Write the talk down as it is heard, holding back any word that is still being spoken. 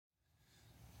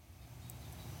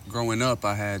Growing up,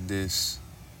 I had this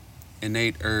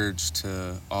innate urge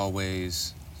to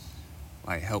always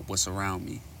help what's around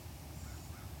me.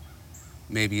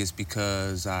 Maybe it's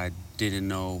because I didn't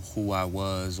know who I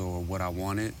was or what I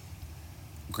wanted.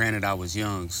 Granted, I was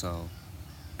young, so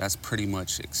that's pretty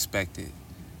much expected.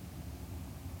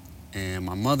 And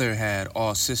my mother had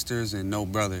all sisters and no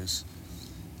brothers.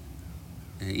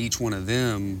 And each one of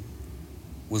them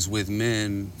was with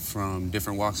men from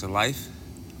different walks of life.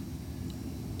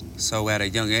 So at a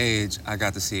young age, I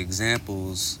got to see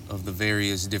examples of the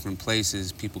various different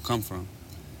places people come from,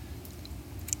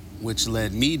 which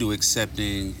led me to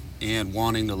accepting and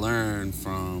wanting to learn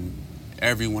from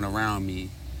everyone around me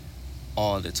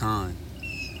all the time.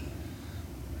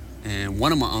 And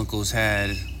one of my uncles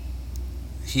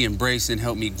he embraced and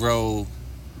helped me grow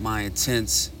my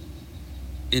intense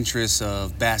interests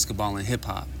of basketball and hip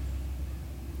hop.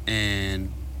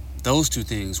 And those two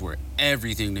things were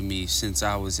everything to me since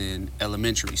I was in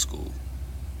elementary school.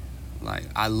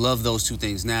 I love those two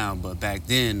things now, but back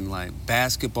then,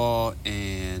 basketball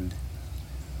and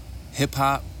hip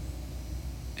hop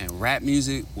and rap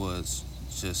music was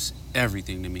just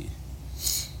everything to me.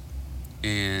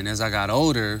 And as I got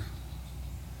older,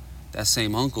 that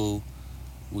same uncle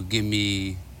would give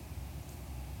me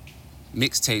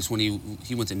mixtapes when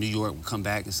he went to New York, would come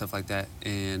back and stuff like that.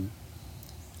 And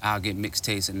I'll get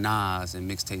mixtapes of Nas and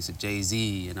mixtapes of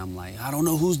Jay-Z, and I'm like, I don't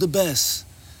know who's the best.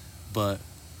 But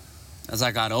as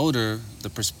I got older, the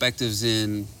perspectives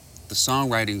in the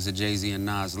songwritings of Jay-Z and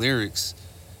Nas lyrics,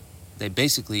 they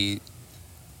basically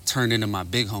turned into my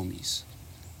big homies.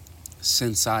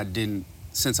 Since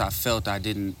I felt I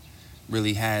didn't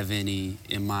really have any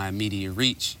in my immediate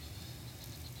reach.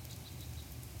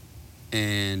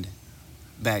 And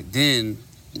back then,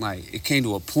 it came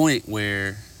to a point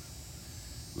where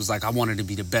it was I wanted to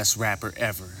be the best rapper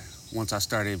ever. Once I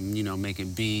started,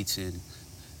 making beats and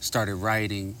started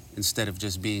writing instead of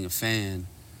just being a fan,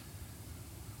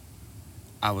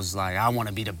 I was I want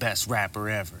to be the best rapper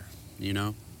ever,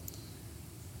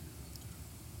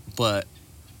 But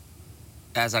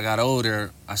as I got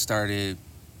older,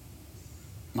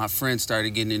 my friends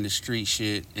started getting into street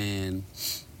shit, and,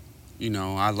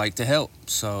 I like to help.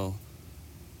 So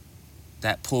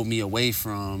that pulled me away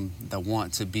from the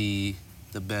want to be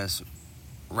the best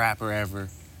rapper ever.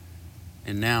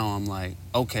 And now I'm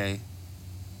okay,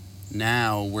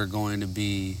 now we're going to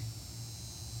be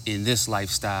in this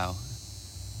lifestyle.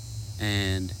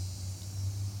 And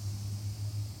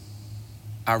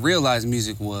I realized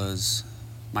music was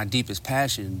my deepest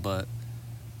passion, but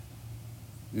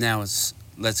now it's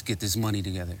let's get this money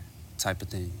together type of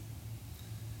thing.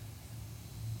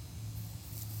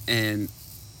 And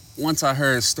once I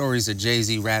heard stories of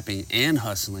Jay-Z rapping and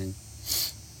hustling,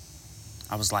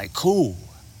 I was cool,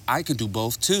 I can do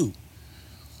both too.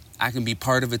 I can be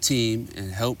part of a team and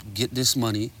help get this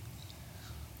money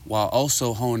while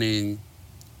also honing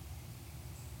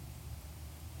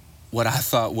what I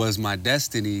thought was my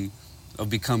destiny of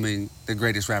becoming the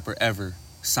greatest rapper ever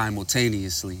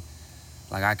simultaneously.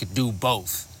 I could do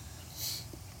both.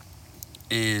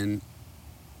 And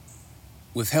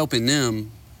with helping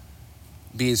them,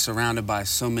 being surrounded by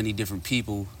so many different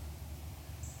people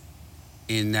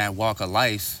in that walk of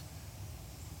life,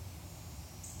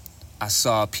 I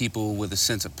saw people with a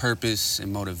sense of purpose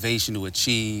and motivation to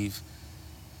achieve.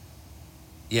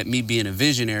 Yet me being a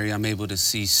visionary, I'm able to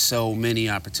see so many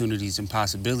opportunities and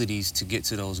possibilities to get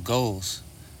to those goals.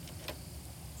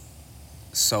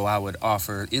 So I would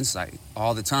offer insight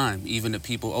all the time, even to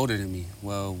people older than me.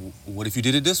 Well, what if you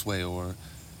did it this way? Or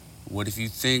what if you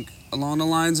think along the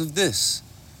lines of this?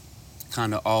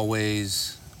 Kind of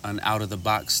always an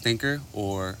out-of-the-box thinker,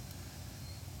 or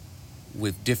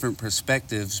with different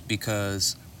perspectives,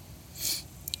 because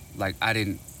I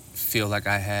didn't feel like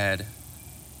I had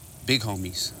big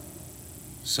homies.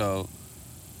 So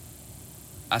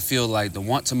I feel the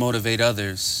want to motivate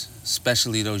others,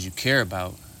 especially those you care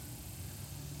about,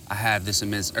 I have this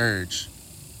immense urge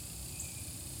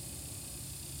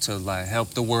to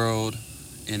help the world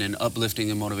in an uplifting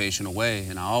and motivational way,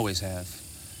 and I always have.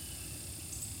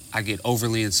 I get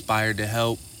overly inspired to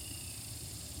help,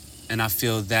 and I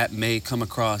feel that may come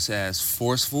across as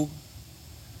forceful,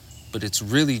 but it's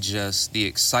really just the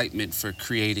excitement for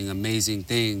creating amazing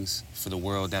things for the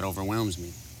world that overwhelms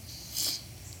me.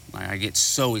 I get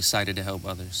so excited to help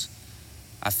others.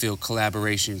 I feel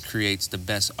collaboration creates the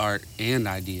best art and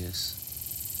ideas.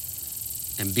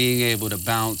 And being able to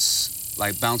bounce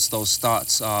those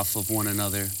thoughts off of one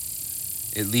another,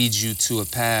 it leads you to a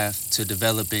path to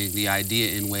developing the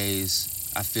idea in ways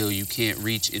I feel you can't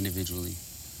reach individually.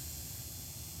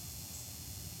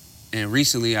 And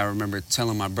recently I remember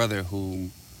telling my brother,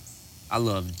 whom I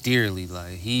love dearly,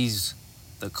 like he's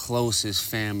the closest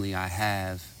family I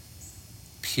have,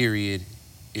 period,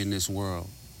 in this world.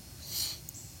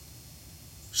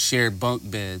 Shared bunk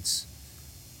beds.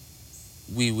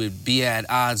 We would be at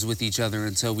odds with each other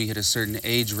until we hit a certain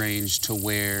age range to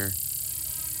where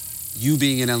you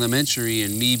being in elementary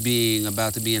and me being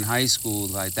about to be in high school,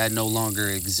 like that no longer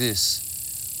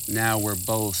exists. Now we're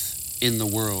both in the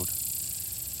world.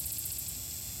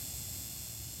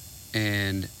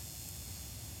 And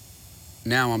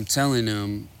now I'm telling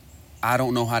him, I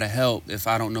don't know how to help if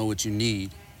I don't know what you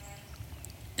need.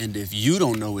 And if you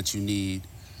don't know what you need,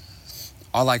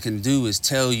 all I can do is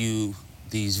tell you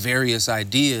these various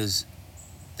ideas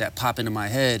that pop into my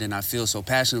head and I feel so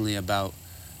passionately about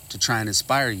to try and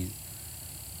inspire you,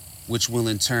 which will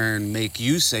in turn make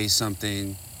you say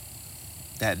something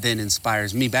that then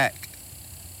inspires me back.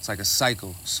 It's like a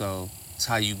cycle. So it's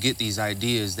how you get these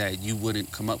ideas that you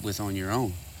wouldn't come up with on your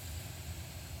own.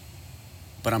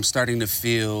 But I'm starting to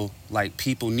feel like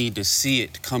people need to see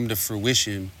it come to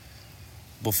fruition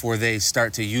before they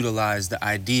start to utilize the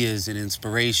ideas and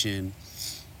inspiration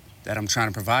that I'm trying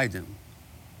to provide them.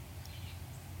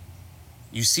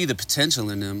 You see the potential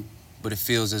in them, but it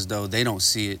feels as though they don't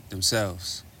see it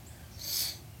themselves.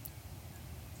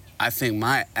 I think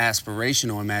my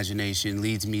aspirational imagination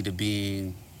leads me to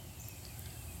being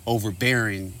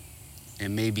overbearing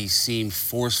and maybe seem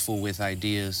forceful with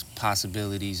ideas,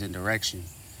 possibilities, and direction.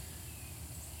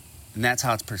 And that's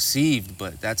how it's perceived,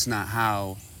 but that's not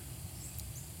how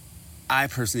I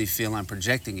personally feel I'm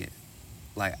projecting it.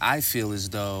 Like, I feel as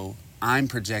though I'm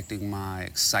projecting my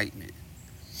excitement.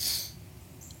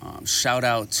 Shout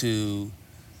out to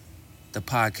the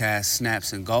podcast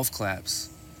Snaps and Golf Claps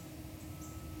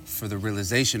for the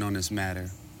realization on this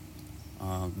matter.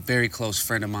 Very close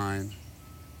friend of mine.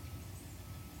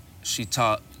 She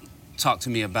talked to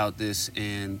me about this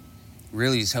and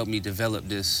really has helped me develop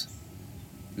this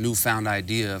newfound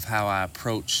idea of how I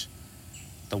approach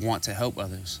the want to help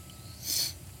others.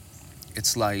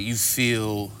 It's like you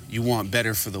feel you want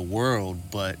better for the world,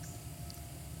 but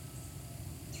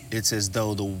it's as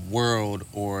though the world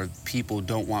or people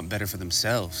don't want better for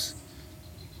themselves.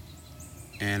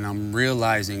 And I'm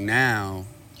realizing now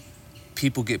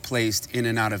people get placed in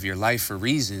and out of your life for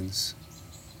reasons,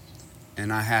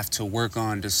 and I have to work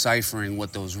on deciphering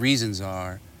what those reasons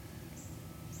are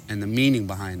and the meaning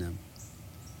behind them.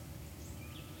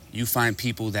 You find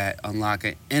people that unlock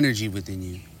an energy within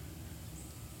you.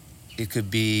 It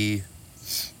could be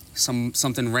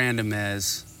something random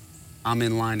as I'm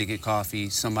in line to get coffee,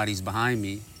 somebody's behind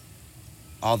me,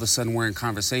 all of a sudden we're in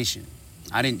conversation.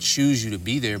 I didn't choose you to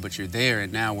be there, but you're there,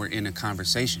 and now we're in a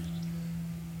conversation.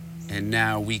 And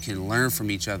now we can learn from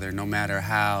each other no matter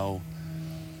how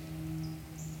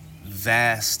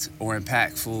vast or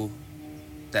impactful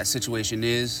that situation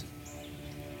is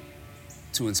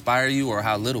to inspire you or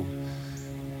how little.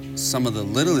 Some of the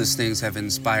littlest things have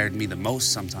inspired me the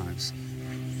most sometimes.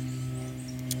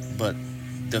 But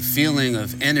the feeling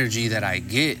of energy that I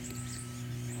get,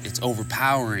 it's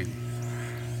overpowering.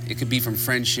 It could be from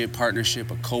friendship,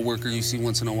 partnership, a coworker you see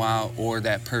once in a while, or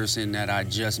that person that I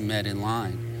just met in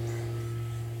line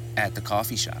at the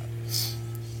coffee shop.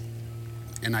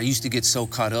 And I used to get so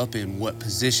caught up in what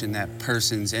position that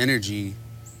person's energy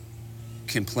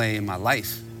can play in my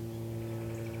life.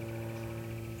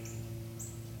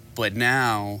 But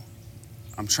now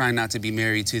I'm trying not to be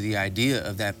married to the idea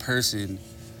of that person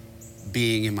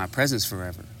being in my presence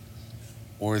forever,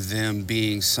 or them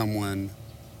being someone,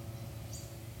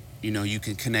 you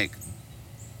can connect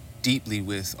deeply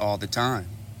with all the time.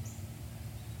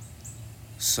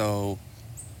 So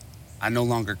I no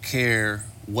longer care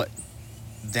what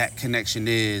that connection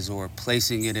is or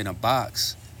placing it in a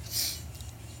box.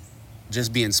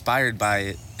 Just be inspired by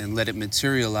it and let it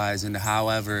materialize into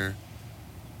however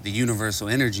the universal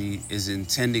energy is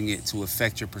intending it to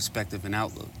affect your perspective and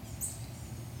outlook.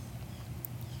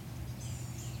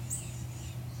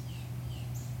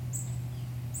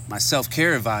 My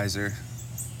self-care advisor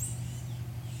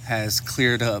has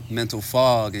cleared up mental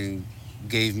fog and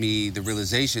gave me the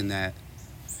realization that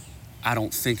I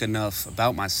don't think enough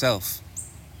about myself.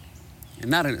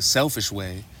 And not in a selfish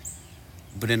way,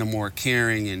 but in a more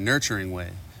caring and nurturing way.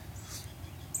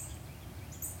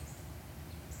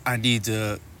 I need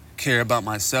to care about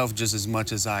myself just as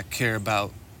much as I care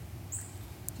about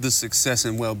the success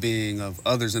and well-being of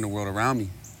others in the world around me.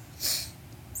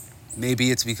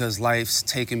 Maybe it's because life's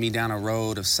taken me down a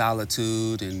road of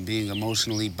solitude and being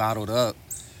emotionally bottled up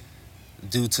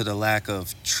due to the lack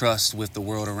of trust with the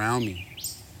world around me.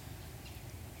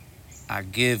 I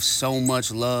give so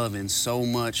much love and so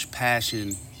much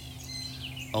passion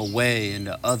away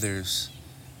into others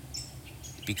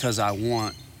because I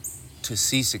want to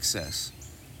see success.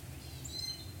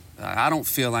 I don't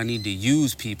feel I need to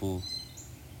use people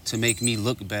to make me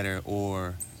look better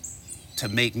or to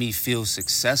make me feel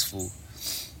successful.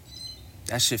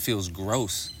 That shit feels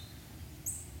gross.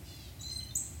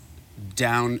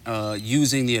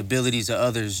 Using the abilities of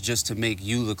others just to make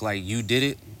you look like you did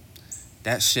it,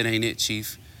 that shit ain't it,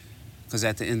 Chief. Because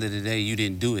at the end of the day, you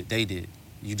didn't do it, they did.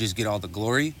 You just get all the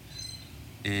glory.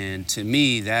 And to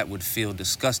me, that would feel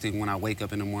disgusting when I wake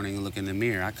up in the morning and look in the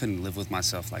mirror. I couldn't live with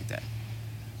myself like that.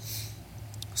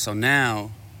 So now,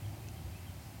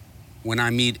 when I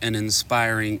meet an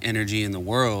inspiring energy in the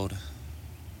world,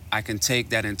 I can take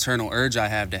that internal urge I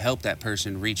have to help that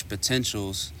person reach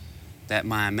potentials that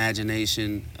my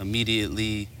imagination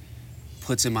immediately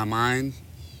puts in my mind.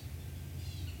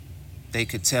 They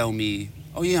could tell me,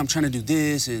 oh yeah, I'm trying to do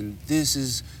this, and this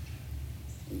is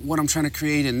what I'm trying to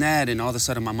create and that, and all of a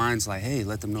sudden my mind's like, hey,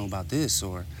 let them know about this,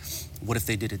 or what if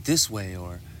they did it this way,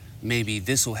 or maybe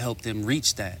this will help them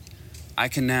reach that. I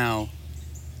can now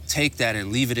take that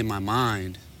and leave it in my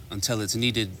mind until it's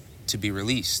needed to be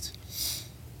released.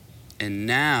 And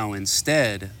now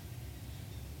instead,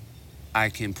 I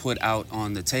can put out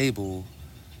on the table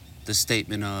the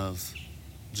statement of,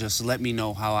 just let me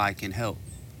know how I can help,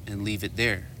 and leave it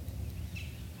there.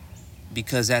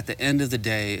 Because at the end of the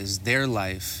day, it's their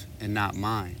life and not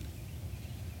mine.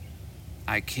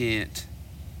 I can't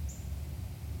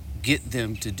get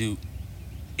them to do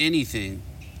anything,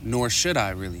 nor should I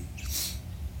really.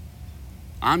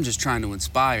 I'm just trying to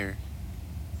inspire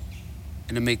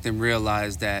and to make them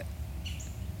realize that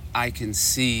I can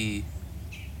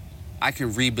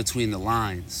read between the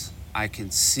lines. I can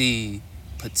see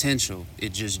potential.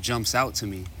 It just jumps out to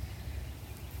me.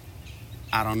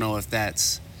 I don't know if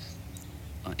that's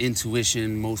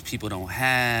intuition most people don't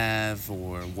have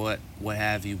or what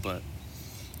have you, but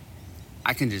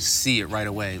I can just see it right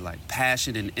away. Like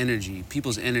passion and energy,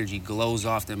 people's energy glows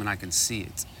off them and I can see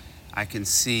it. I can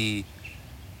see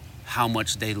how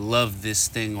much they love this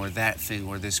thing or that thing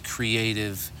or this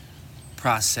creative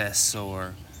process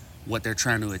or what they're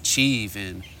trying to achieve,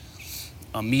 and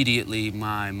immediately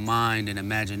my mind and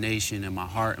imagination and my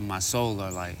heart and my soul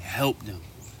are like, help them.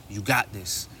 You got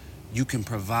this. You can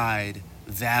provide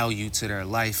value to their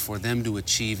life for them to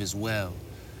achieve as well.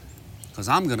 Because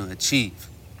I'm going to achieve.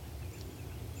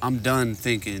 I'm done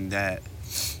thinking that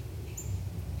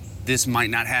this might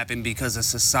not happen because of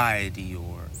society,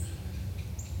 or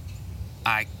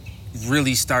I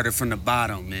really started from the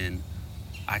bottom and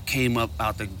I came up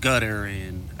out the gutter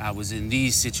and I was in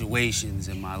these situations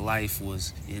and my life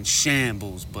was in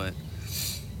shambles. But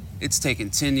it's taken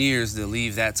 10 years to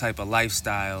leave that type of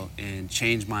lifestyle and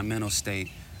change my mental state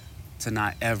to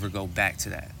not ever go back to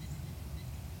that.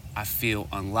 I feel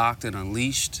unlocked and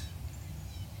unleashed.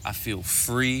 I feel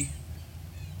free.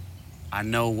 I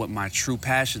know what my true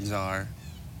passions are.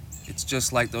 It's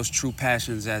just like those true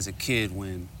passions as a kid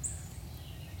when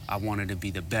I wanted to be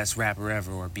the best rapper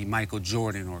ever or be Michael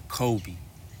Jordan or Kobe.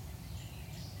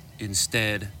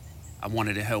 Instead, I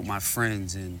wanted to help my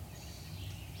friends and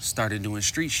started doing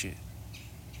street shit.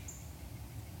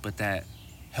 But that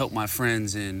help my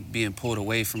friends and being pulled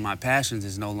away from my passions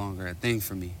is no longer a thing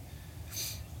for me.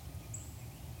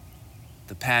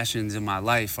 The passions in my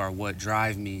life are what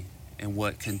drive me and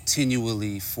what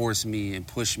continually force me and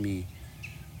push me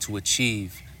to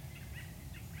achieve.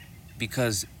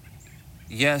 Because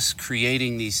yes,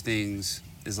 creating these things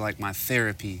is like my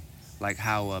therapy, like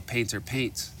how a painter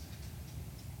paints.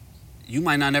 You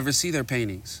might not ever see their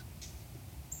paintings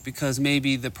because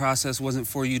maybe the process wasn't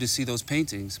for you to see those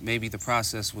paintings. Maybe the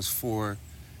process was for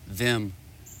them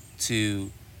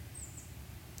to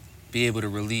be able to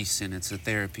release, and it's a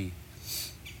therapy.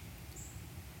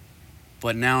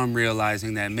 But now I'm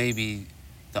realizing that maybe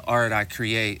the art I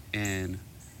create and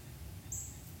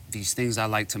these things I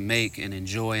like to make and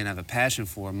enjoy and have a passion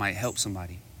for might help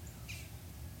somebody.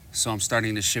 So I'm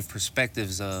starting to shift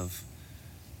perspectives of,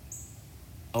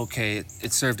 okay,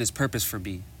 it served its purpose for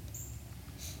me.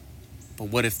 But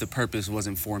what if the purpose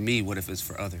wasn't for me? What if it's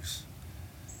for others?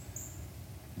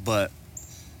 But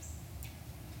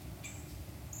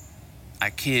I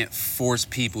can't force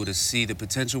people to see the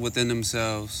potential within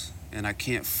themselves, and I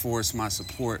can't force my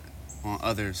support on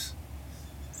others.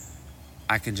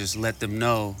 I can just let them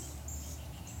know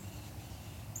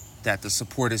that the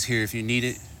support is here if you need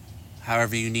it.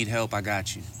 However you need help, I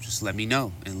got you. Just let me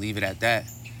know and leave it at that.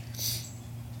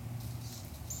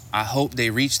 I hope they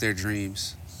reach their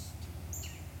dreams.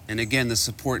 And again, the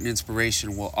support and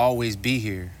inspiration will always be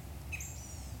here.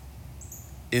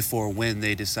 if or when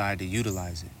they decide to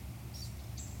utilize it.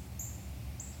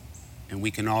 And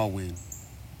we can all win,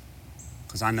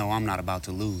 because I know I'm not about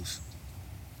to lose.